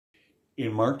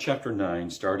In Mark chapter 9,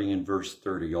 starting in verse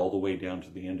 30, all the way down to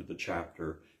the end of the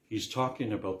chapter, he's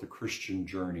talking about the Christian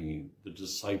journey, the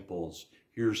disciples.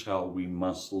 Here's how we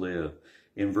must live.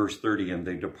 In verse 30, and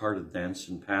they departed thence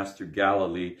and passed through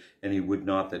Galilee, and he would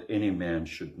not that any man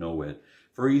should know it.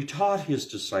 For he taught his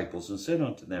disciples and said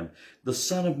unto them, the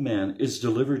Son of Man is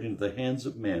delivered into the hands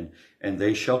of men, and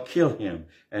they shall kill him.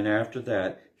 And after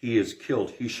that he is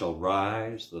killed, he shall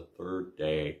rise the third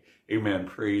day. Amen.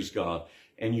 Praise God.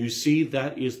 And you see,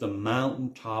 that is the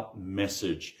mountaintop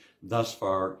message thus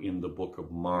far in the book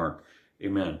of Mark.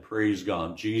 Amen. Praise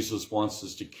God. Jesus wants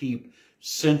us to keep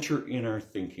center in our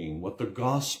thinking what the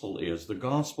gospel is. The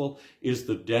gospel is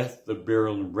the death, the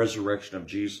burial, and resurrection of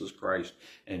Jesus Christ.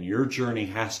 And your journey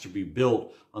has to be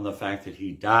built on the fact that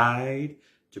he died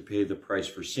to pay the price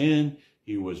for sin.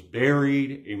 He was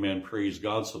buried, amen, praise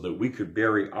God, so that we could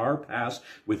bury our past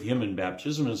with him in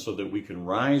baptism and so that we can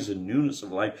rise in newness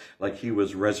of life like he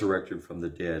was resurrected from the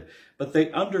dead. But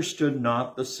they understood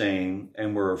not the same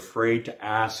and were afraid to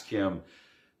ask him.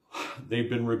 They've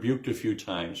been rebuked a few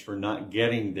times for not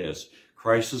getting this.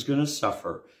 Christ is going to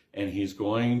suffer and he's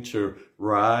going to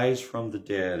rise from the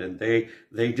dead. And they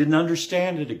didn't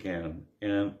understand it again,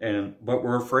 but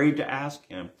were afraid to ask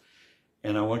him.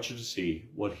 And I want you to see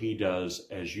what he does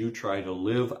as you try to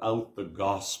live out the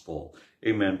gospel.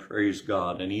 Amen. Praise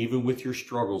God. And even with your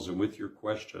struggles and with your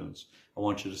questions, I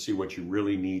want you to see what you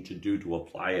really need to do to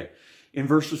apply it. In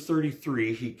verses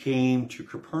 33, he came to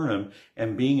Capernaum,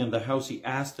 and being in the house, he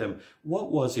asked them,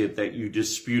 what was it that you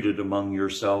disputed among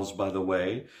yourselves by the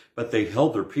way? But they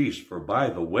held their peace, for by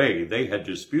the way they had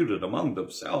disputed among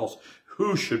themselves,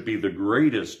 who should be the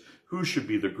greatest? Who should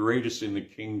be the greatest in the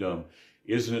kingdom?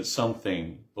 Isn't it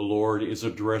something the Lord is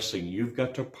addressing? You've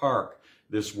got to park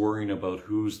this worrying about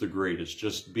who's the greatest.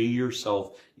 Just be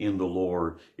yourself in the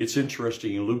Lord. It's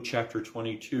interesting in Luke chapter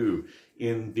 22,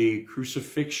 in the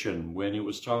crucifixion, when it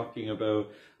was talking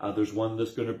about there's one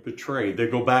that's going to betray. They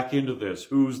go back into this.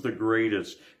 Who's the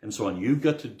greatest? And so on. You've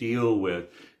got to deal with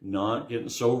not getting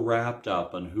so wrapped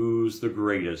up on who's the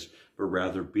greatest, but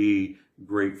rather be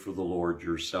great for the Lord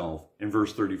yourself. In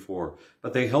verse 34,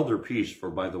 but they held their peace, for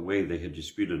by the way they had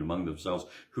disputed among themselves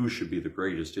who should be the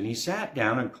greatest. And he sat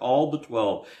down and called the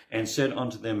 12 and said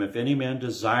unto them, if any man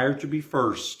desire to be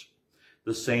first,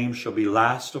 the same shall be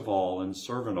last of all and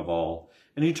servant of all.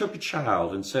 And he took a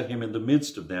child and set him in the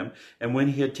midst of them. And when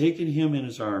he had taken him in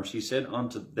his arms, he said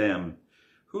unto them,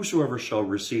 whosoever shall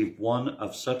receive one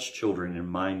of such children in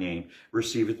my name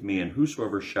receiveth me, and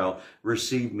whosoever shall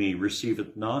receive me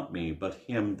receiveth not me, but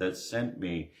him that sent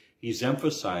me. He's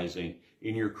emphasizing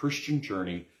in your Christian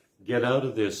journey, get out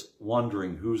of this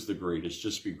wondering who's the greatest.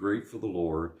 Just be great for the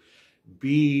Lord.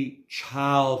 Be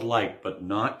childlike, but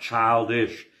not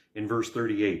childish. In verse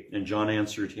 38, and John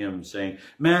answered him, saying,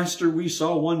 Master, we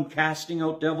saw one casting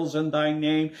out devils in thy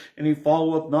name, and he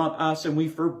followeth not us, and we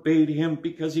forbade him,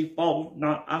 because he followed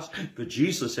not us. But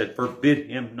Jesus said, forbid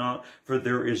him not, for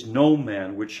there is no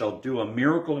man which shall do a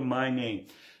miracle in my name.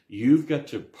 You've got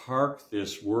to park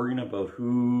this worrying about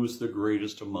who's the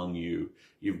greatest among you.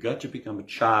 You've got to become a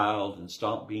child and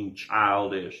stop being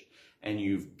childish. And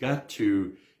you've got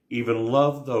to even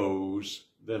love those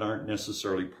that aren't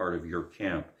necessarily part of your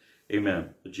camp. Amen.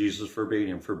 But Jesus forbade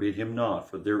him not,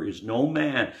 for there is no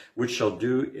man which shall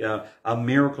do a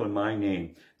miracle in my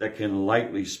name that can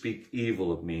lightly speak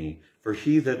evil of me. For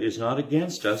he that is not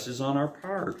against us is on our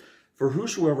part. For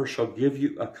whosoever shall give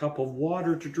you a cup of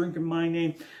water to drink in my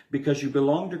name, because you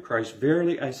belong to Christ,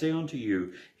 verily I say unto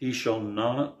you, he shall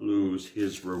not lose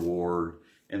his reward.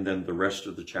 And then the rest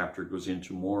of the chapter goes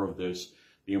into more of this,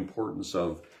 the importance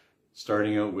of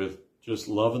starting out with just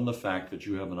loving the fact that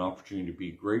you have an opportunity to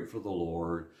be great for the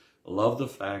Lord. Love the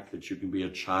fact that you can be a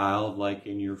childlike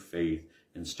in your faith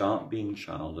and stop being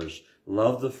childish.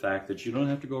 Love the fact that you don't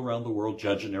have to go around the world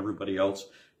judging everybody else.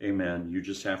 Amen. You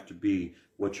just have to be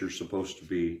what you're supposed to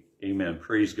be. Amen.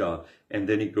 Praise God. And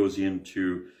then he goes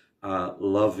into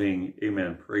loving,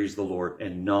 amen, praise the Lord,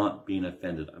 and not being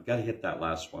offended. I've got to hit that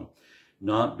last one.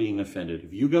 Not being offended.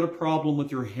 If you got a problem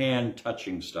with your hand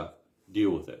touching stuff,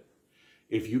 deal with it.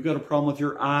 If you got a problem with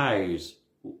your eyes,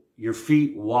 your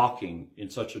feet walking in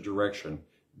such a direction,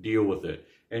 deal with it.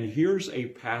 And here's a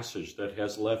passage that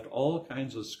has left all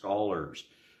kinds of scholars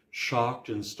shocked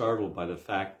and startled by the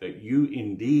fact that you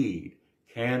indeed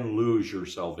can lose your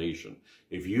salvation.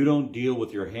 If you don't deal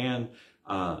with your hand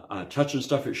touching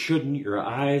stuff it shouldn't, your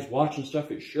eyes watching stuff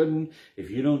it shouldn't, if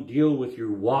you don't deal with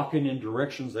your walking in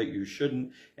directions that you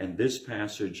shouldn't, and this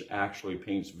passage actually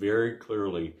paints very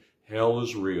clearly, hell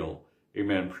is real.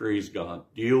 Amen. Praise God.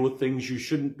 Deal with things you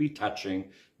shouldn't be touching.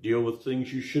 Deal with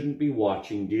things you shouldn't be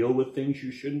watching. Deal with things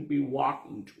you shouldn't be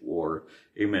walking toward.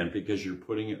 Amen. Because you're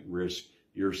putting at risk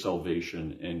your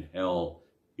salvation, and hell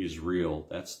is real.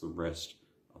 That's the rest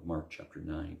of Mark chapter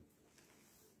 9.